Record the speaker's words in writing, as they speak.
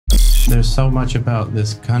There's so much about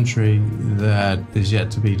this country that is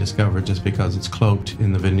yet to be discovered just because it's cloaked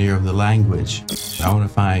in the veneer of the language. I want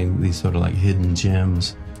to find these sort of like hidden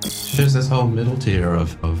gems. There's this whole middle tier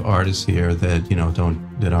of artists here that,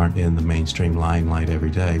 that aren't in the mainstream limelight every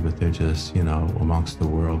day, but they're just, amongst the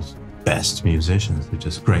world's best musicians. They're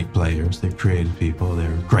just great players. They're creative people.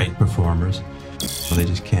 They're great performers. So they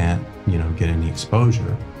just can't, get any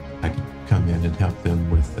exposure. I could come in and help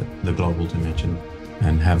them with the global dimension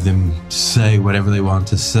and have them say whatever they want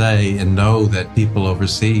to say and know that people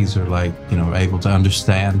overseas are able to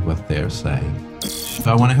understand what they're saying.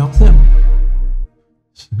 So I want to help them.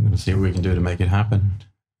 So I'm going to see what we can do to make it happen.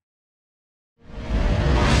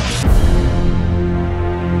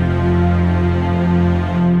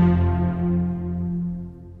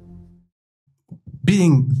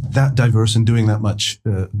 Being that diverse and doing that much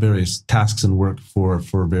various tasks and work for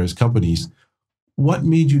various companies, what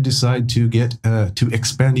made you decide to get to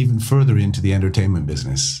expand even further into the entertainment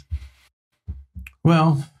business?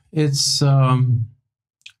 Well, it's I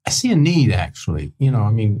see a need, actually.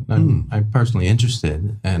 I'm personally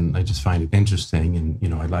interested, and I just find it interesting,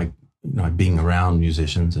 and I like being around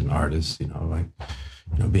musicians and artists.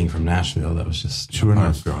 Being from Nashville, that was just sure part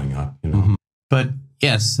enough of growing up. Mm-hmm. But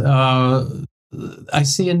yes. I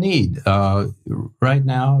see a need. Right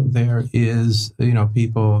now, there is,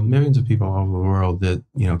 millions of people all over the world that,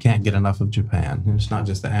 can't get enough of Japan. It's not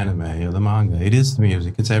just the anime or the manga. It is the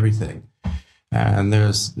music. It's everything. And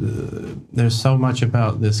there's so much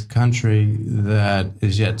about this country that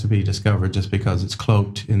is yet to be discovered just because it's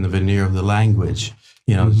cloaked in the veneer of the language.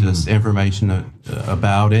 Mm-hmm. Just information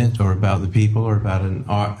about it or about the people or about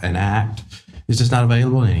an act is just not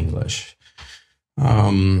available in English.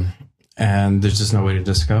 And there's just no way to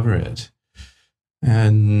discover it.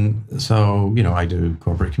 And so, I do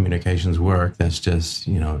corporate communications work. That's just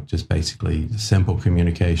basically simple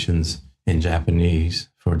communications in Japanese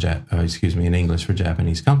in English for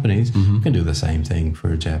Japanese companies. Mm-hmm. You can do the same thing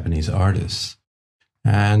for Japanese artists.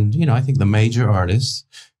 And, I think the major artists,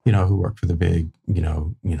 who work for the big,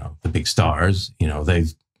 the big stars,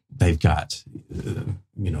 they've got,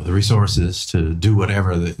 the resources to do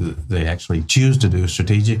whatever they actually choose to do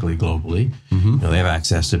strategically, globally. Mm-hmm. They have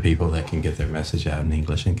access to people that can get their message out in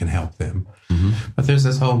English and can help them. Mm-hmm. But there's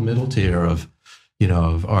this whole middle tier of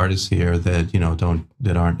artists here that,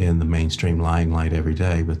 that aren't in the mainstream limelight every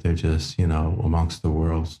day, but they're just, amongst the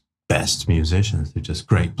world's best musicians. They're just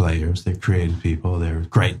great players. They're creative people. They're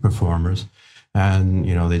great performers. And,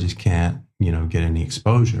 they just can't, get any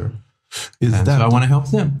exposure. So I want to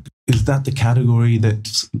help them. Is that the category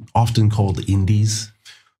that's often called indies?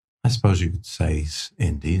 I suppose you could say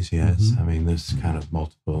indies, yes. Mm-hmm. I mean, there's kind of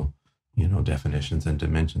multiple, definitions and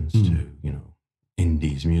dimensions to,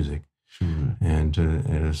 indies music. Sure. And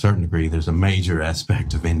at a certain degree, there's a major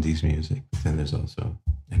aspect of indies music. But then there's also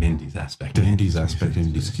an indies aspect. Indies,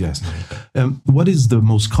 yes. What is the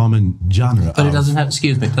most common genre? But it doesn't have,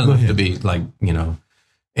 it doesn't have to be like,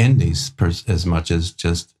 indies as much as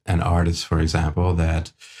just an artist, for example,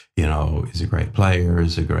 that, is a great player,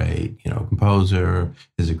 is a great, composer,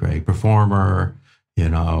 is a great performer,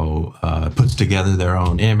 puts together their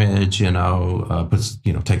own image,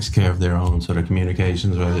 takes care of their own sort of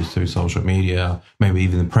communications, whether it's through social media, maybe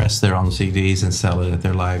even press their own CDs and sell it at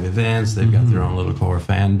their live events. They've got their own little core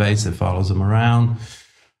fan base that follows them around.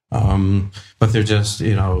 But they're just,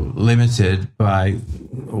 limited by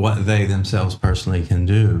what they themselves personally can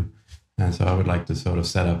do. And so I would like to sort of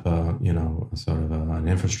set up an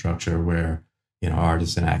infrastructure where,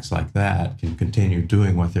 artists and acts like that can continue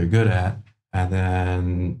doing what they're good at. And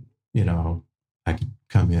then, I could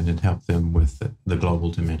come in and help them with the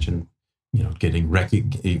global dimension, getting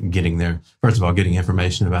first of all, getting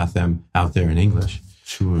information about them out there in English.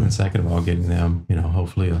 Sure. And second of all, getting them,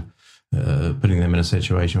 hopefully putting them in a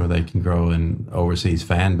situation where they can grow an overseas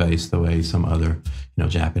fan base the way some other,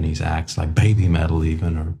 Japanese acts like Baby Metal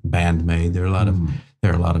even, or Bandmade. There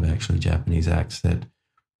are a lot of actually Japanese acts that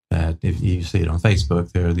if you see it on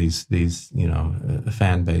Facebook, there are these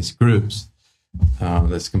fan base groups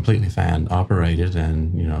that's completely fan operated,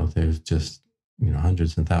 and there's just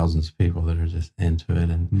hundreds and thousands of people that are just into it,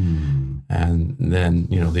 and then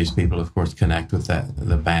these people of course connect with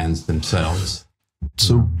the bands themselves.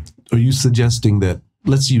 So are you suggesting that,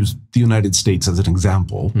 let's use the United States as an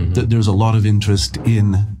example, that there's a lot of interest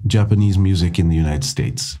in Japanese music in the United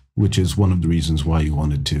States, which is one of the reasons why you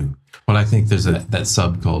wanted to? Well, I think there's that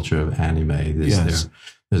subculture of anime. Yes.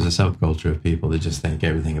 There's a subculture of people that just think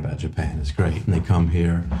everything about Japan is great, and they come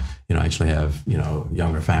here. I actually have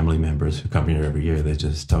younger family members who come here every year. They're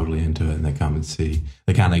just totally into it, and they come and see.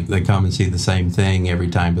 They come and see the same thing every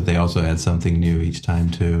time, but they also add something new each time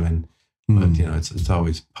too. you know, it's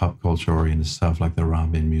always pop culture oriented stuff like the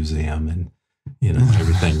Ramen Museum and, you know,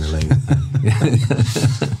 everything related.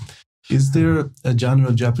 Is there a genre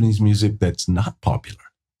of Japanese music that's not popular?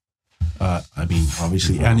 I mean,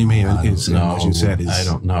 obviously, anime is, as you said, is... I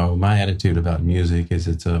don't know. My attitude about music is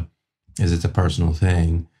it's a personal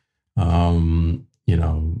thing, you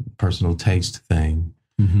know, personal taste thing.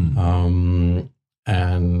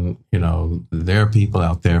 And, you know, there are people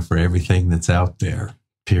out there for everything that's out there,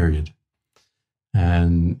 period.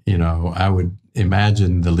 And, you know, I would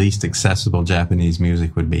imagine the least accessible Japanese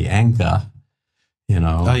music would be enka, you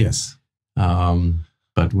know. Oh, yes.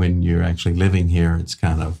 But when you're actually living here, it's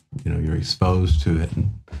kind of, you know, you're exposed to it.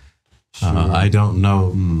 And, I don't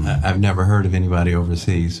know. I've never heard of anybody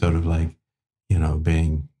overseas sort of like, you know,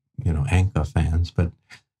 being, you know, enka fans, but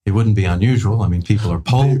it wouldn't be unusual. I mean, people are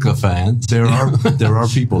polka fans. There are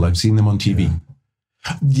people. I've seen them on TV. Yeah.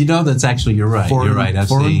 You know, that's actually, you're right. You're right.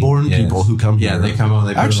 Foreign-born people who come here. Yeah, they come on.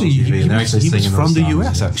 They actually, he was from the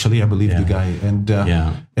U.S. Actually, I believe the guy, and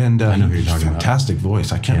I know who you're talking fantastic about.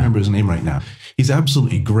 Voice. I can't remember his name right now. He's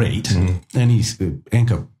absolutely great, and he's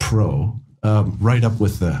enka pro, right up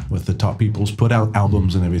with the top peoples. Put out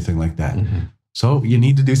albums and everything like that. So you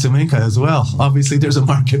need to do some enka as well. Obviously, there's a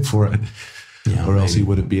market for it, or else he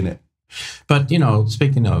wouldn't be in it. But you know,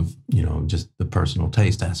 speaking of, you know, just the personal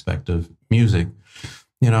taste aspect of music.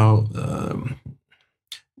 You know,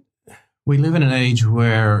 we live in an age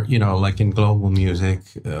where, you know, like in global music,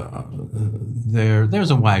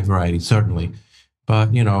 there's a wide variety, certainly.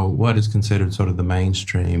 But, you know, what is considered sort of the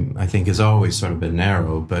mainstream, I think, has always sort of been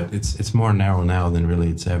narrow, but it's more narrow now than really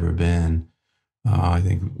it's ever been. I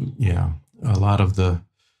think, yeah, a lot of the...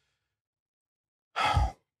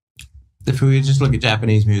 If we just look at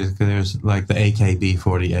Japanese music, there's like the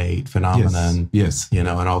AKB48 phenomenon, yes, you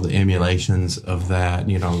know, and all the emulations of that,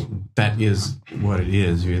 you know, that is what it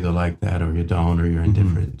is. You either like that or you don't, or you're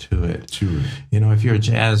indifferent to it. Sure. You know, if you're a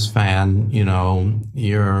jazz fan, you know,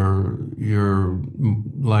 you're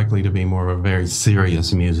likely to be more of a very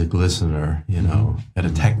serious music listener, you know, at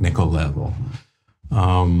a technical level.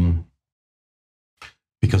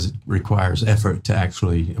 Because it requires effort to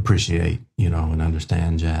actually appreciate, you know, and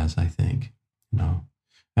understand jazz, I think, you know.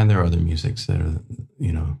 And there are other musics that are,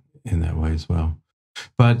 you know, in that way as well.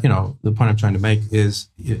 But, you know, the point I'm trying to make is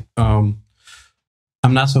I'm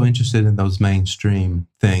not so interested in those mainstream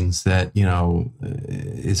things that, you know,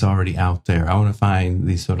 is already out there. I want to find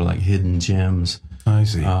these sort of like hidden gems. I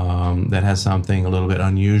see. That has something a little bit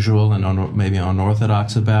unusual and maybe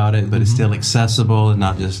unorthodox about it, but it's still accessible and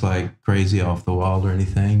not just like crazy off the wall or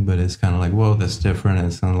anything, but it's kind of like, whoa, that's different. And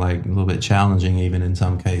it's kind of like a little bit challenging even in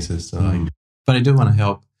some cases. So like, but I do want to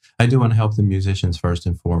help. I do want to help the musicians first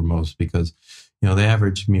and foremost because, you know, the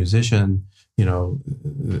average musician, you know,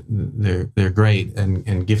 they're great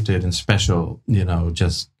and gifted and special, you know,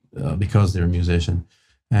 just because they're a musician.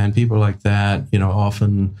 And people like that, you know,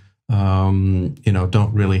 often... you know,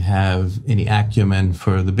 don't really have any acumen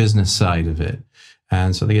for the business side of it.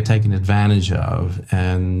 And so they get taken advantage of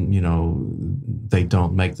and, you know, they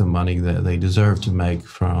don't make the money that they deserve to make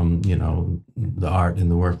from, you know, the art and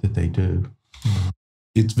the work that they do.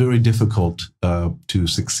 It's very difficult to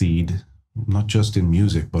succeed, not just in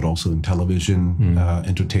music, but also in television,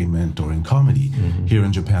 entertainment, or in comedy here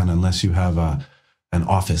in Japan, unless you have an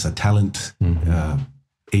office, a talent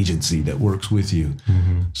agency that works with you.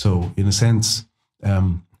 So in a sense,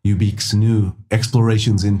 Ubiq's new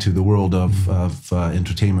explorations into the world of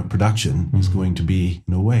entertainment production is going to be,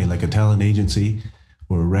 in a way, like a talent agency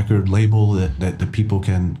or a record label that the people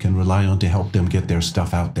can rely on to help them get their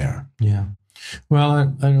stuff out there. Yeah. Well,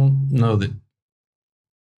 I don't know that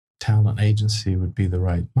talent agency would be the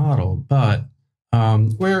right model, but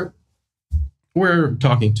we're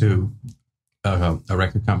talking to a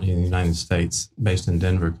record company in the United States based in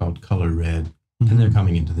Denver called Color Red, and they're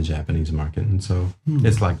coming into the Japanese market. And so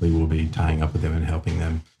it's likely we'll be tying up with them and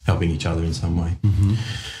helping each other in some way.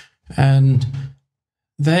 And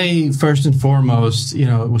they, first and foremost, you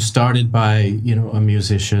know, it was started by, you know, a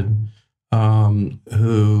musician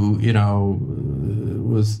who, you know,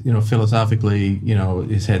 was, you know, philosophically, you know,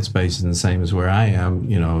 his headspace is the same as where I am.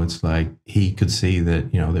 You know, it's like he could see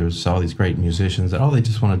that, you know, there's all these great musicians that all they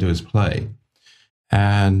just want to do is play.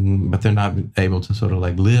 But they're not able to sort of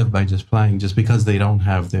like live by just playing, just because they don't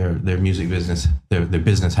have their music business, their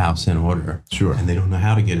business house in order. Sure. And they don't know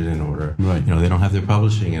how to get it in order. Right. You know, they don't have their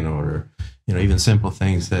publishing in order. You know, even simple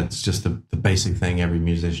things, that's just the basic thing every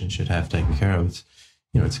musician should have taken care of. It's,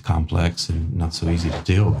 you know, it's complex and not so easy to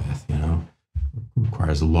deal with, you know. It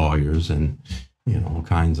requires lawyers and, you know, all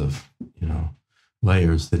kinds of, you know,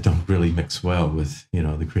 layers that don't really mix well with, you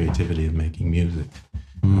know, the creativity of making music.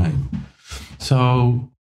 Right. So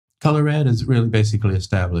Color Red is really basically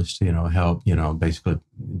established to, help, basically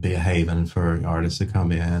be a haven for artists to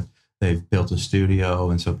come in. They've built a studio,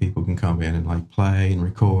 and so people can come in and like play and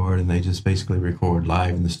record, and they just basically record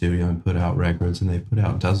live in the studio and put out records, and they've put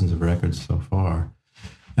out dozens of records so far.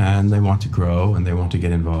 And they want to grow, and they want to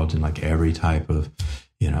get involved in like every type of,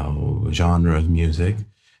 genre of music.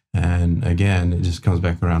 And again, it just comes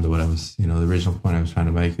back around to what I was, the original point I was trying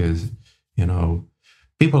to make is,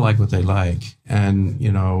 people like what they like. And,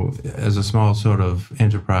 as a small sort of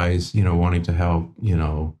enterprise, wanting to help,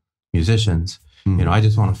 musicians, I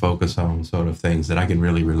just want to focus on sort of things that I can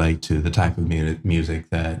really relate to, the type of music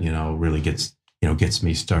that, really gets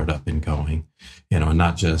me stirred up and going, and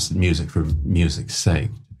not just music for music's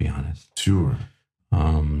sake, to be honest. Sure.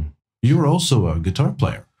 You were also a guitar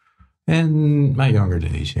player. In my younger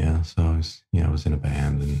days, yeah. So I was in a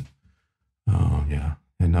band, and yeah.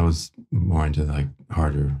 And I was more into like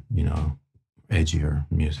harder, edgier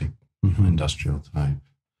music, industrial type,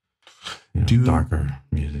 darker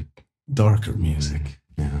music. Darker music.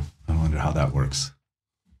 Yeah. I wonder how that works.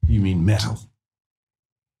 You mean metal?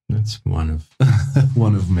 That's one of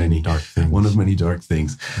one of many dark things. One of many dark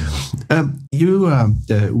things. Yeah. You,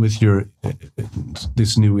 with your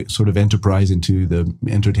this new sort of enterprise into the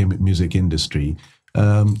entertainment music industry,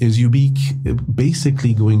 is Ubiq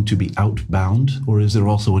basically going to be outbound, or is there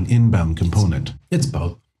also an inbound component? It's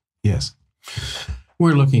both. Yes.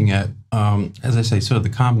 We're looking at, as I say, sort of the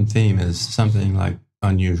common theme is something like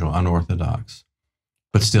unusual, unorthodox,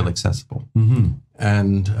 but still accessible.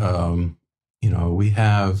 And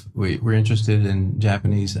we're interested in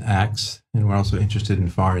Japanese acts, and we're also interested in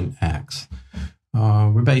foreign acts.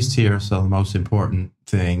 We're based here, so the most important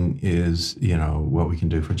thing is, what we can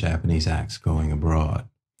do for Japanese acts going abroad.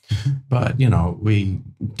 But, we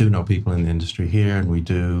do know people in the industry here, and we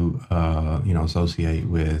do, associate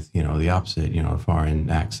with, the opposite, foreign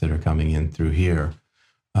acts that are coming in through here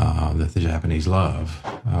that the Japanese love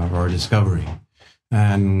or are discovering.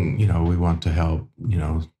 And, we want to help,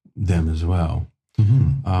 them as well.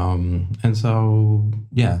 And so,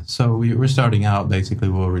 so we're starting out, basically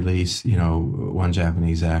we'll release, one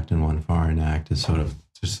Japanese act and one foreign act as sort of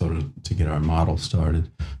to get our model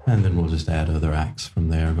started. And then we'll just add other acts from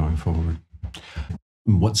there going forward.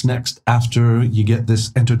 What's next after you get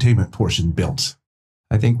this entertainment portion built?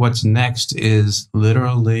 I think what's next is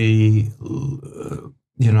literally,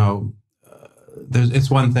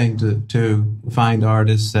 it's one thing to find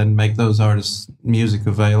artists and make those artists' music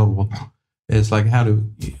available. It's like how to,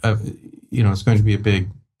 it's going to be a big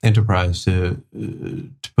enterprise to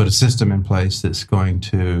put a system in place that's going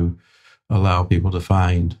to allow people to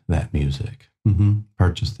find that music,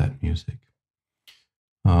 purchase that music.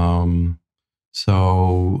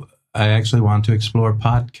 So I actually want to explore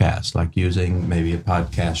podcasts, like using maybe a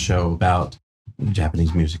podcast show about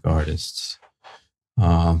Japanese music artists.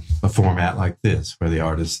 A format like this, where the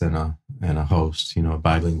artist and a host, a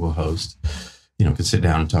bilingual host, could sit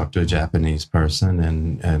down and talk to a Japanese person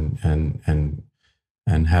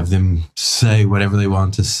and have them say whatever they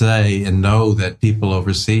want to say, and know that people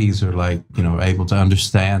overseas are like, able to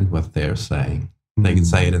understand what they're saying. They can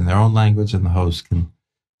say it in their own language, and the host can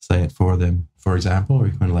say it for them, for example, or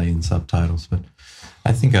you can lay in subtitles. But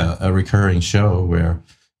I think a recurring show where,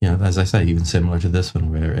 as I say, even similar to this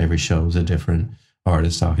one, where every show is a different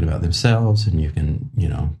artists talking about themselves, and you can,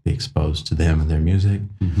 be exposed to them and their music.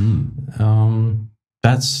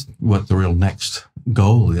 That's what the real next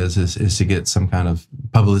goal is to get some kind of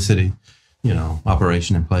publicity,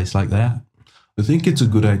 operation in place like that. I think it's a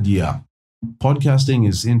good idea. Podcasting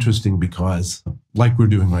is interesting because, like we're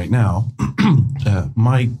doing right now,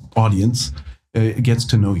 my audience gets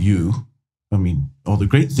to know you. I mean, all the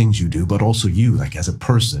great things you do, but also you, like as a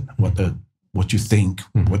person, what you think,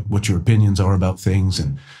 what your opinions are about things,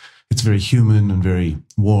 and it's very human and very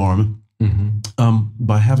warm.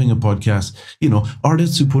 By having a podcast,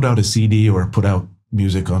 artists who put out a CD or put out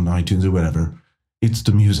music on iTunes or whatever, it's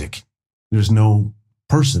the music. There's no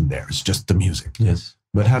person there; it's just the music. Yes.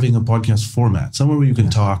 But having a podcast format, somewhere where you can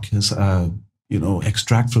talk,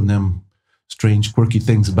 extract from them strange, quirky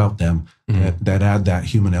things about them that add that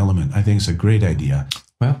human element, I think it's a great idea.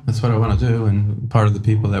 Well, that's what I want to do, and part of the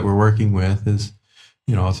people that we're working with is,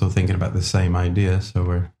 also thinking about the same idea. So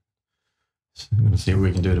we're going to see what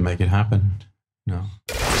we can do to make it happen.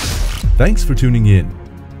 Thanks for tuning in.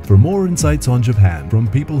 For more insights on Japan from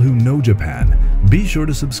people who know Japan, be sure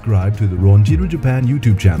to subscribe to the RONJIRU Japan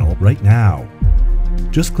YouTube channel right now.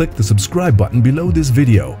 Just click the subscribe button below this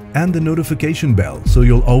video and the notification bell so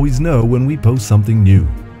you'll always know when we post something new.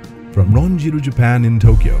 From RONJIRU Japan in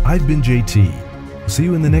Tokyo, I've been JT. See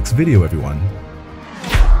you in the next video, everyone.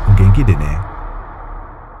 O genki de ne.